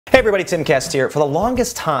Hey everybody, Tim Cast here. For the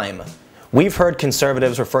longest time, we've heard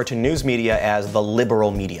conservatives refer to news media as the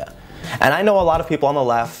liberal media. And I know a lot of people on the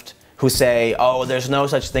left who say, oh, there's no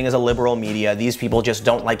such thing as a liberal media. These people just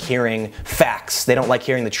don't like hearing facts. They don't like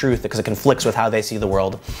hearing the truth because it conflicts with how they see the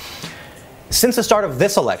world. Since the start of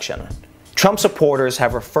this election, Trump supporters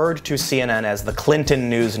have referred to CNN as the Clinton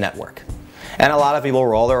News Network. And a lot of people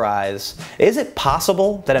roll their eyes. Is it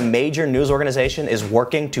possible that a major news organization is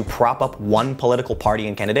working to prop up one political party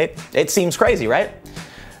and candidate? It seems crazy, right?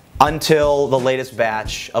 Until the latest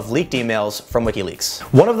batch of leaked emails from WikiLeaks.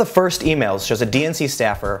 One of the first emails shows a DNC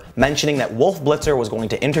staffer mentioning that Wolf Blitzer was going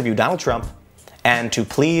to interview Donald Trump and to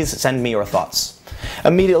please send me your thoughts.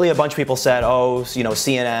 Immediately a bunch of people said, oh, you know,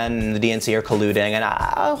 CNN and the DNC are colluding,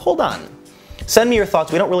 and hold on. Send me your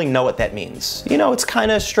thoughts. We don't really know what that means. You know, it's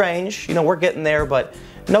kind of strange. You know, we're getting there, but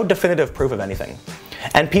no definitive proof of anything.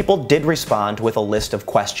 And people did respond with a list of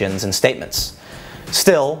questions and statements.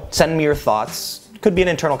 Still, send me your thoughts. Could be an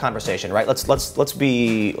internal conversation, right? Let's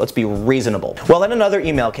be reasonable. Well, then another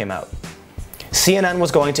email came out. CNN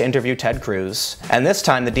was going to interview Ted Cruz, and this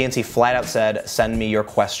time the DNC flat out said, send me your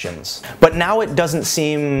questions. But now it doesn't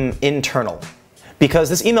seem internal,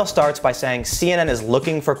 because this email starts by saying CNN is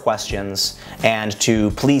looking for questions and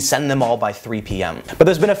to please send them all by 3 p.m. But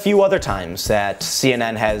there's been a few other times that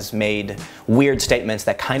CNN has made weird statements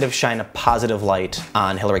that kind of shine a positive light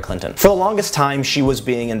on Hillary Clinton. For the longest time, she was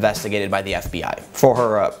being investigated by the FBI for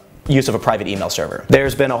her use of a private email server.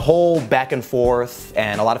 There's been a whole back and forth,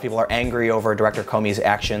 and a lot of people are angry over Director Comey's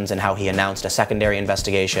actions and how he announced a secondary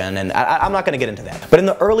investigation, and I'm not going to get into that. But in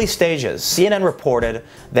the early stages, CNN reported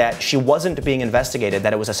that she wasn't being investigated,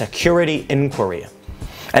 that it was a security inquiry.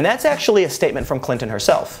 And that's actually a statement from Clinton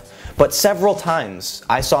herself. But several times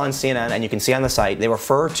I saw on CNN, and you can see on the site, they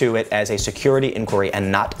refer to it as a security inquiry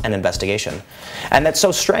and not an investigation. And that's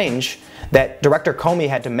so strange that Director Comey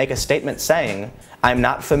had to make a statement saying, I'm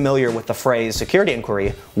not familiar with the phrase security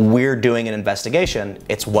inquiry, we're doing an investigation,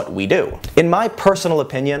 it's what we do. In my personal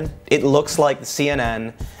opinion, it looks like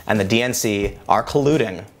CNN and the DNC are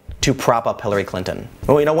colluding to prop up Hillary Clinton.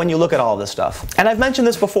 Well, you know, when you look at all of this stuff, and I've mentioned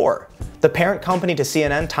this before, the parent company to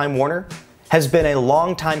CNN, Time Warner, has been a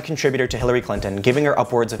long-time contributor to Hillary Clinton, giving her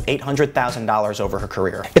upwards of $800,000 over her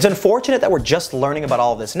career. It's unfortunate that we're just learning about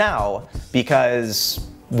all of this now because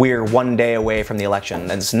we're one day away from the election.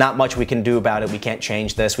 There's not much we can do about it. We can't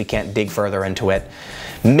change this. We can't dig further into it.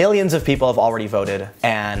 Millions of people have already voted,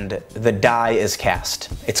 and the die is cast.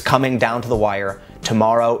 It's coming down to the wire.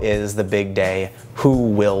 Tomorrow is the big day. Who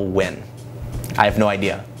will win? I have no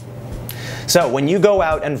idea. So when you go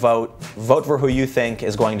out and vote, vote for who you think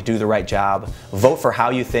is going to do the right job. Vote for how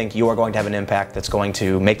you think you are going to have an impact that's going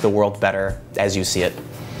to make the world better as you see it.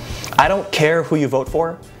 I don't care who you vote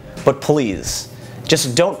for, but please,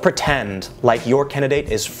 just don't pretend like your candidate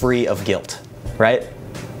is free of guilt, right?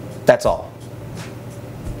 That's all.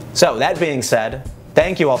 So that being said,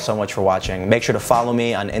 thank you all so much for watching. Make sure to follow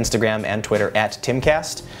me on Instagram and Twitter at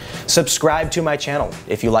TimCast. Subscribe to my channel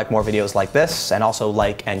if you like more videos like this, and also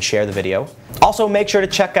like and share the video. Also, make sure to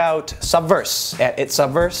check out Subverse at It's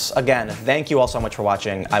Subverse. Again, thank you all so much for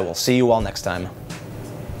watching. I will see you all next time.